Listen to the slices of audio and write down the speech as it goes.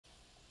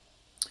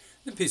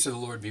The peace of the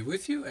Lord be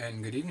with you,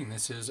 and good evening.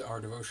 This is our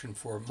devotion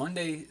for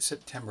Monday,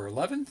 September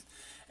 11th.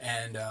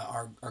 And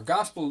our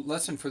gospel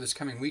lesson for this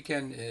coming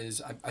weekend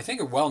is, I think,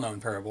 a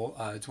well-known parable.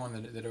 It's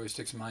one that always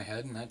sticks in my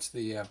head, and that's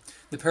the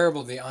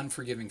parable of the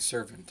unforgiving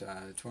servant.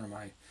 It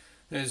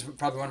is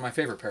probably one of my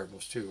favorite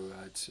parables too.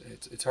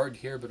 It's hard to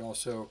hear, but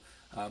also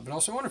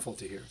wonderful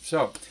to hear.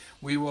 So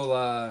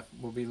we'll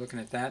be looking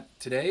at that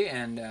today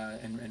and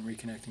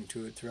reconnecting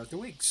to it throughout the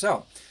week.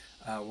 So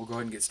we'll go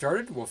ahead and get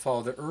started. We'll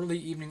follow the early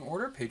evening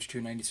order, page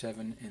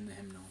 297 in the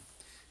hymnal.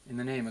 In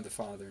the name of the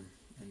Father,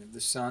 and of the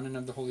Son, and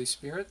of the Holy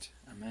Spirit.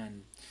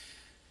 Amen.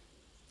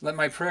 Let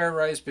my prayer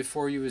rise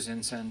before you as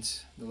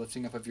incense, the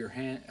lifting up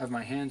of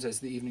my hands as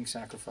the evening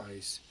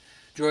sacrifice.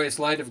 Joyous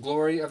light of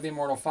glory of the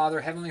immortal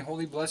Father, heavenly,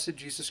 holy, blessed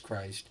Jesus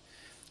Christ.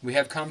 We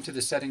have come to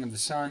the setting of the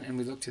sun, and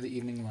we look to the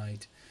evening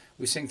light.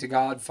 We sing to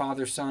God,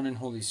 Father, Son, and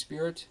Holy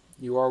Spirit.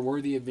 You are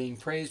worthy of being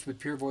praised with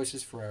pure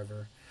voices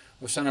forever.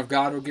 O Son of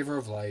God, O Giver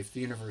of life,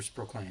 the universe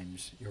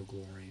proclaims your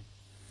glory.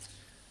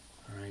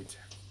 All right.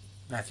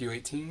 Matthew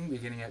 18,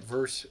 beginning at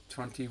verse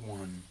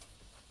 21.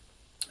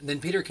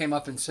 Then Peter came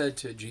up and said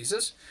to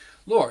Jesus,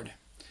 Lord,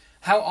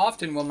 how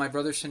often will my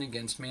brother sin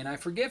against me, and I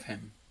forgive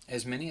him?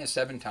 As many as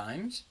 7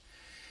 times?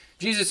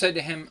 Jesus said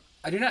to him,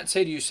 I do not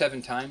say to you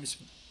 7 times,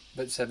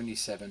 but 70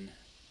 times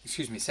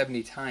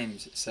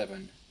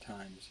 7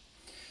 times.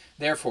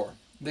 Therefore,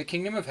 the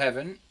kingdom of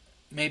heaven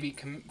may be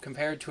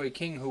compared to a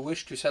king who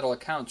wished to settle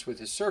accounts with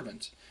his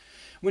servants.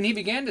 When he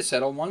began to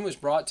settle, one was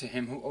brought to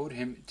him who owed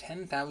him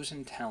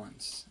 10,000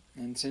 talents.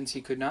 And since he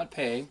could not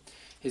pay,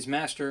 his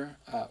master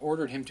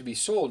ordered him to be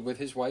sold with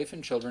his wife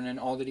and children and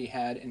all that he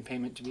had, in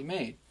payment to be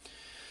made.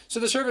 So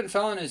the servant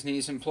fell on his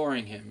knees,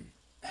 imploring him,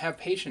 Have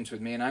patience with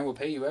me, and I will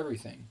pay you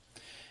everything.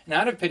 And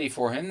out of pity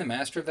for him, the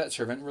master of that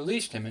servant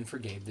released him and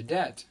forgave the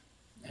debt.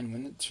 And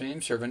when the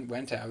same servant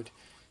went out,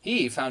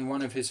 he found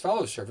one of his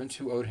fellow servants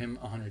who owed him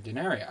 100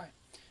 denarii.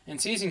 And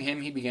seizing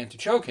him, he began to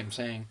choke him,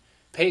 saying,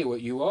 Pay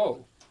what you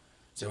owe.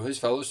 So his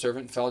fellow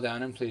servant fell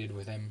down and pleaded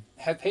with him,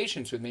 Have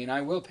patience with me, and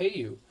I will pay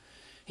you.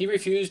 He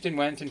refused and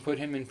went and put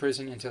him in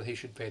prison until he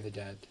should pay the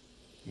debt.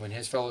 When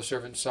his fellow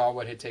servants saw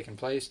what had taken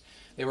place,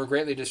 they were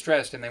greatly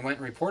distressed, and they went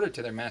and reported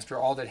to their master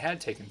all that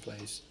had taken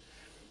place.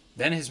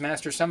 Then his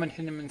master summoned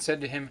him and said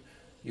to him,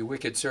 You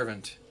wicked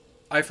servant,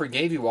 I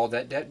forgave you all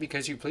that debt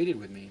because you pleaded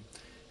with me.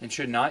 And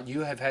should not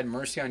you have had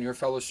mercy on your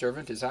fellow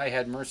servant as I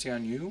had mercy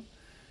on you?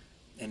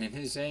 And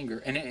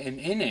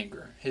in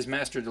anger, his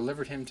master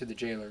delivered him to the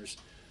jailers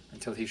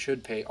until he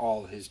should pay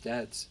all his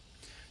debts.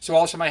 So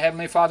also my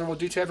heavenly Father will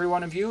do to every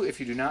one of you if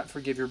you do not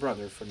forgive your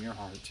brother from your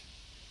heart.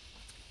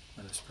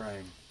 Let us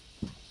pray.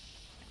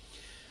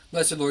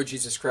 Blessed Lord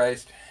Jesus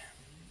Christ,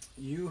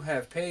 you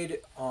have paid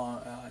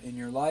in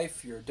your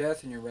life, your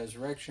death, and your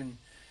resurrection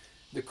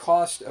the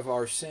cost of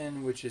our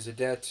sin, which is a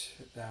debt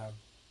that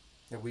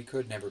we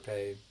could never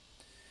pay.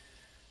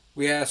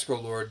 We ask, O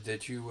Lord,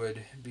 that you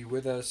would be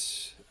with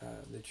us,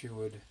 that you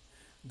would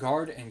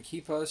guard and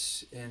keep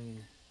us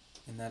in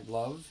that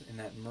love, in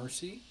that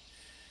mercy,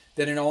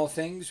 that in all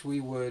things we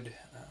would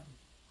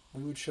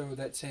show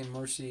that same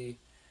mercy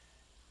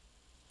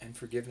and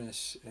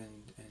forgiveness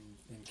and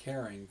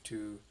caring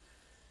to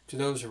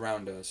those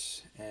around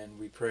us. And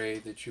we pray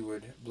that you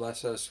would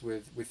bless us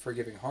with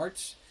forgiving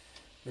hearts,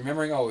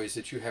 remembering always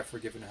that you have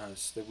forgiven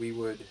us, that we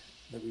would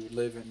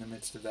live in the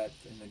midst of that,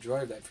 in the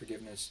joy of that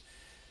forgiveness,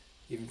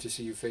 even to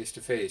see you face to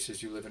face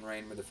as you live and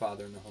reign with the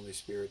Father and the Holy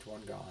Spirit,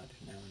 one God,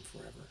 now and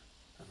forever.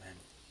 Amen.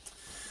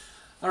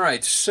 All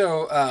right,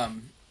 so I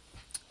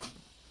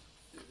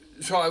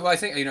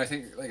think,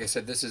 like I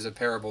said, this is a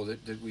parable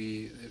that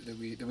we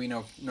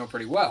know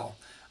pretty well.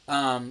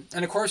 And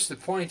of course, the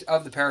point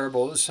of the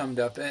parable is summed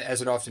up,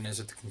 as it often is,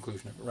 at the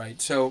conclusion of it,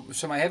 right? So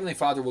my heavenly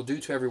Father will do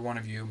to every one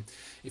of you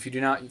if you do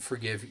not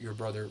forgive your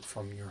brother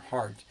from your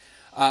heart.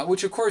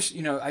 Which, of course,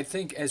 I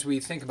think as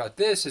we think about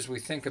this, as we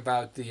think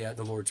about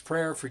the Lord's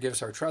Prayer, forgive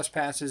us our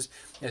trespasses,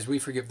 as we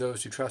forgive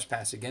those who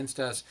trespass against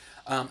us.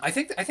 I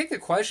think the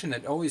question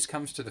that always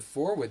comes to the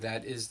fore with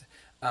that is,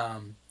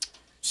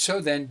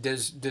 so then,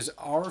 does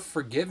our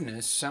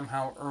forgiveness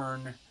somehow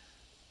earn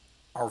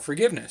our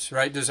forgiveness,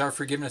 right? Does our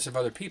forgiveness of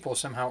other people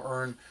somehow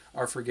earn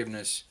our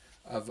forgiveness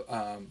of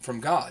from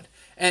God?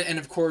 And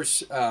of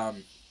course,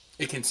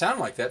 it can sound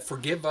like that.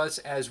 Forgive us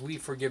as we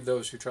forgive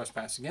those who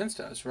trespass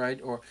against us,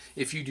 right? Or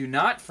if you do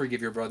not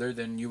forgive your brother,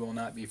 then you will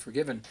not be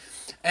forgiven.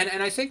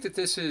 And I think that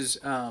this is,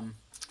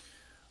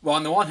 well,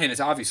 on the one hand,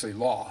 it's obviously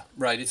law,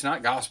 right? It's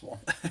not gospel.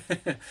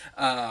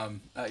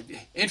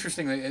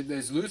 Interestingly,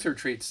 as Luther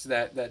treats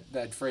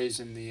that phrase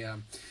in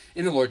the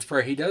Lord's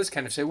Prayer, he does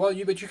kind of say, well,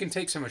 but you can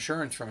take some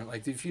assurance from it.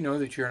 Like if you know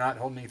that you're not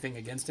holding anything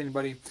against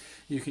anybody,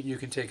 you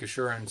can take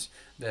assurance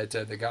that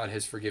God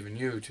has forgiven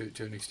you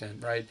to an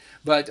extent, right?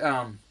 But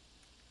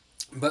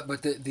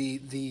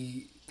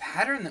the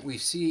pattern that we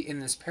see in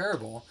this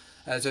parable,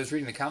 as I was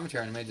reading the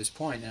commentary and I made this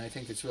point, and I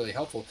think it's really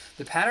helpful,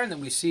 the pattern that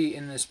we see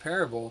in this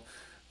parable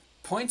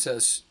points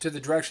us to the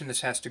direction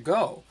this has to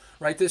go,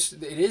 right?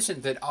 It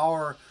isn't that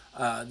our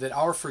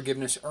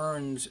forgiveness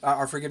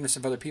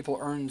of other people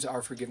earns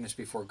our forgiveness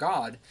before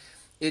God.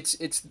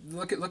 it's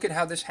look at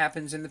how this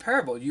happens in the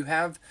parable. You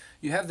have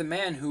the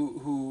man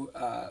who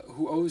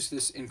owes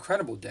this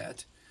incredible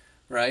debt,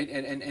 right?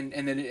 And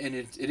then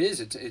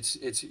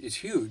it's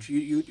huge.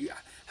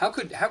 How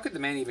could the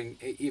man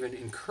even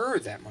incur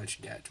that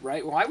much debt,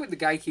 right? Why would the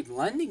guy keep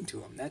lending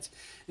to him? That's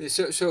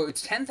so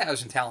it's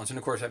 10,000 talents, and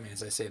of course, I mean,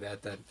 as I say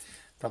that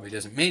probably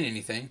doesn't mean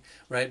anything,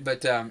 right?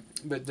 But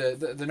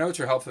the notes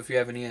are helpful if you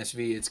have an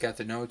ESV. It's got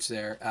the notes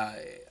there.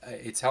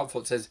 It's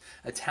helpful. It says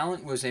a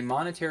talent was a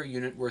monetary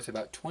unit worth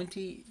about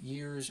 20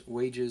 years'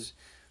 wages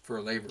for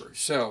a laborer.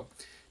 So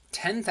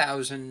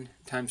 10,000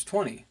 times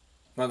 20.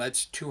 Well,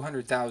 that's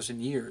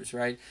 200,000 years,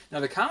 right? Now,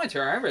 the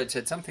commentary I read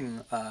said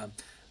something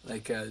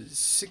like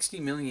 60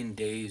 million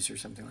days or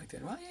something like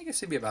that. Well, I guess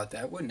it'd be about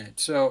that, wouldn't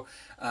it? So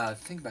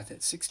think about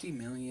that, 60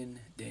 million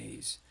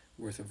days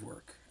worth of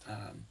work.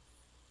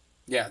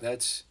 Yeah,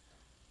 that's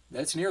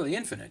nearly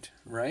infinite,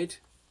 right?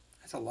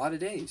 That's a lot of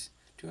days,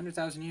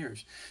 200,000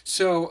 years.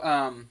 So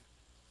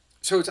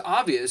so it's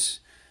obvious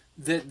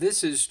that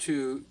this is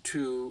to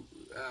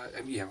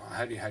yeah. Well,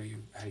 how do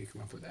you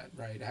come up with that,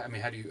 right? I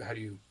mean, how do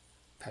you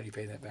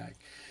pay that back?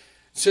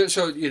 So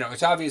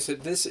it's obvious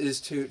that this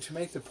is to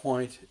make the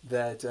point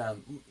that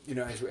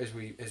as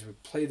we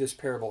play this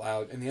parable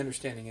out, and the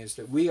understanding is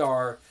that we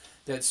are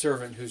that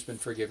servant who's been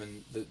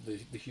forgiven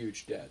the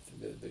huge debt,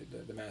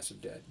 the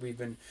massive debt. We've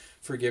been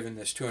forgiven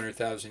this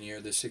 200,000 year,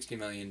 this 60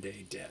 million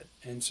day debt,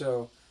 and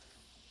so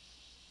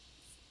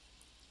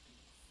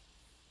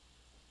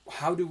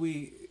how do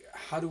we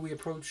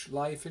approach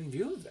life in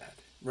view of that,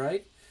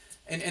 right?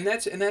 And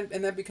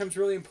that becomes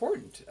really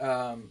important.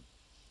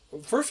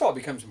 First of all, it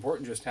becomes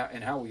important just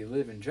how we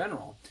live in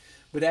general.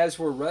 But as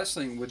we're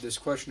wrestling with this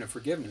question of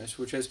forgiveness,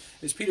 which as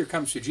Peter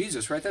comes to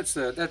Jesus, right, that's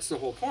the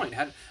whole point.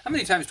 How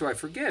many times do I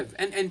forgive?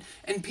 And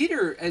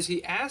Peter, as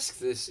he asks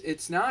this,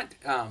 it's not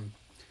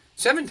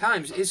 7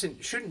 times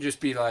shouldn't just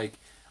be like.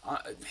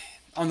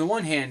 On the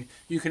one hand,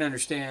 you can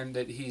understand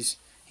that he's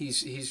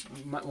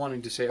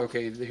wanting to say,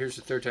 okay, here's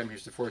the 3rd time,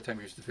 here's the 4th time,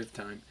 here's the 5th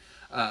time.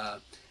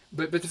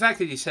 But the fact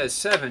that he says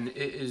 7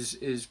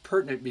 is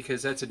pertinent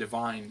because that's a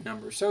divine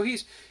number. So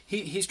he's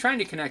trying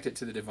to connect it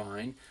to the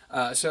divine.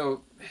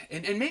 So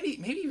maybe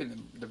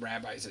even the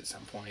rabbis at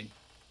some point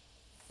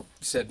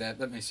said that.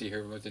 Let me see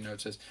here what the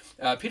note says.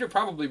 Peter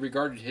probably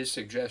regarded his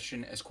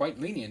suggestion as quite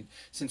lenient,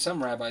 since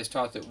some rabbis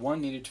taught that one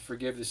needed to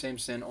forgive the same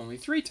sin only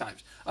 3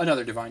 times,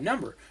 another divine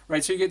number,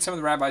 right? So you get some of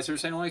the rabbis that are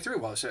saying only 3.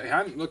 Well, so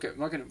I'm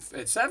looking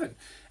at 7,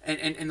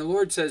 and the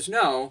Lord says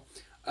no,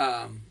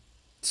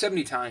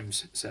 70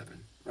 times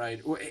 7.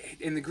 Right,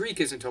 and the Greek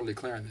isn't totally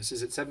clear on this.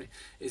 Is it 70?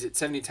 Is it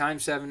 70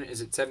 times 7?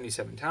 Is it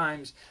 77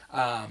 times?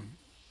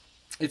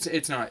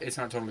 It's not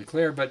totally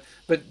clear. But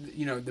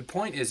the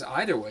point is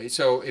either way.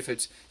 So if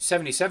it's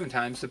 77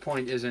 times, the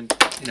point isn't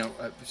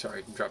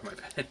sorry, I dropped my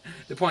pen.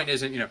 The point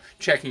isn't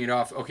checking it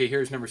off. Okay,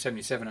 here's number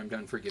 77. I'm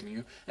done forgiving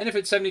you. And if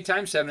it's 70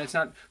 times 7, it's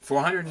not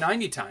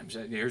 490 times.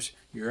 Here's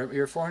your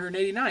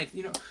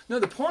 489th. No.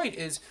 The point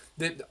is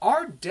that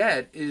our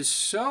debt is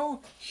so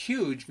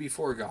huge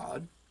before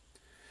God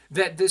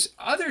that this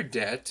other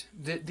debt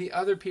that the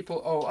other people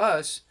owe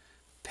us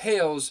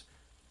pales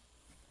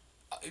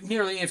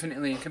nearly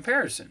infinitely in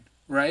comparison,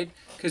 right?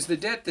 Because the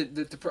debt that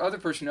the other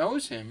person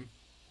owes him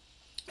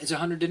is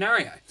 100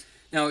 denarii.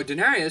 Now, a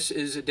denarius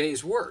is a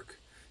day's work.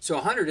 So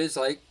 100 is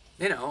like,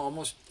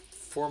 almost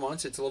 4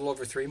 months. It's a little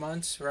over 3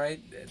 months,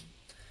 right?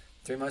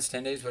 3 months,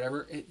 10 days,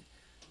 whatever.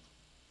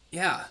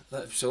 Yeah.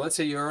 So let's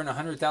say you earn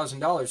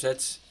 $100,000.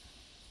 That's,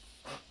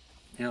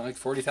 like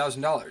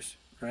 $40,000,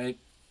 right?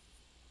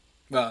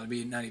 Well, it'd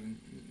be not even,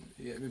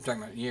 I'm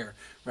talking about a year,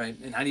 right?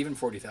 And not even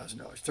 $40,000,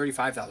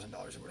 $35,000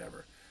 or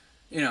whatever.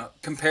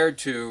 Compared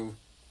to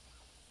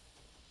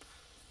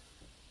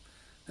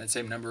that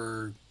same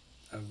number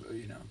of,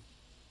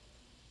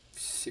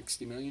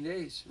 60 million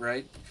days,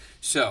 right?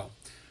 So,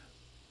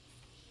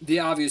 the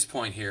obvious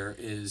point here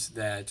is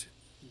that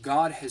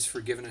God has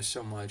forgiven us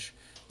so much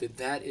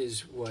that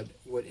is what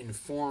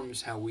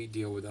informs how we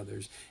deal with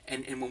others.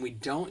 And when we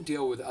don't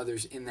deal with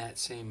others in that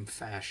same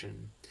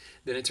fashion,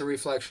 then it's a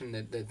reflection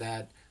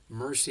that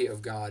mercy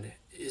of God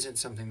isn't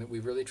something that we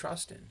really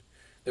trust in.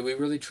 That we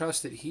really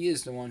trust that He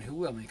is the one who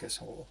will make us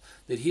whole.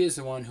 That He is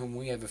the one whom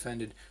we have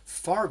offended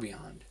far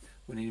beyond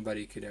what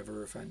anybody could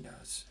ever offend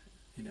us.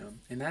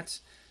 And that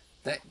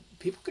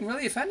people can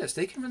really offend us.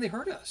 They can really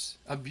hurt us.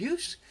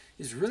 Abuse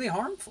is really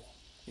harmful.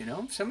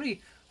 If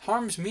somebody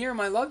harms me or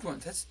my loved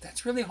ones,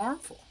 that's really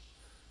harmful.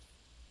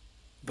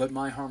 But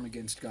my harm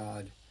against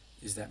God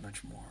is that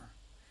much more.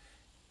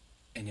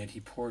 And yet He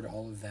poured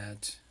all of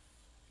that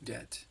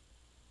debt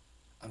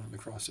out on the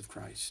cross of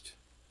Christ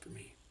for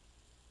me.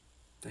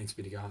 Thanks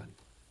be to God.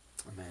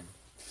 Amen.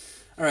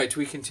 All right,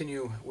 we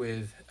continue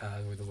with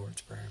the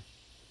Lord's Prayer.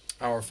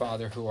 Our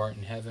Father, who art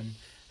in heaven,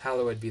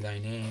 hallowed be thy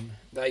name.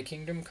 Thy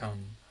kingdom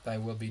come, thy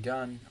will be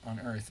done on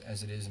earth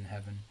as it is in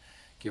heaven.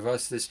 Give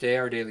us this day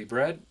our daily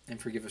bread, and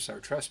forgive us our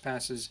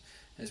trespasses,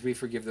 as we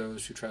forgive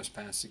those who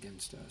trespass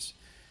against us.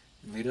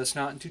 And lead us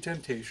not into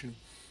temptation,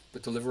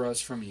 but deliver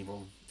us from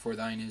evil. For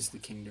thine is the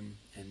kingdom,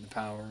 and the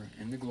power,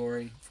 and the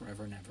glory,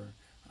 forever and ever.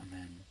 Amen.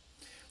 Amen.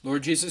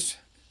 Lord Jesus,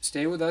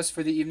 stay with us,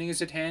 for the evening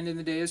is at hand and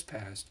the day is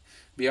past.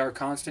 Be our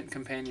constant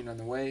companion on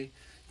the way.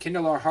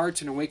 Kindle our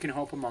hearts and awaken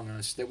hope among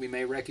us, that we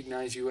may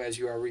recognize you as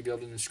you are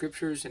revealed in the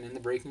Scriptures and in the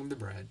breaking of the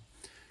bread.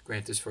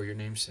 Grant this for your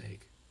name's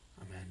sake.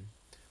 Amen.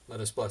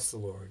 Let us bless the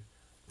Lord.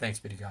 Thanks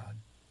be to God.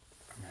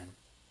 Amen.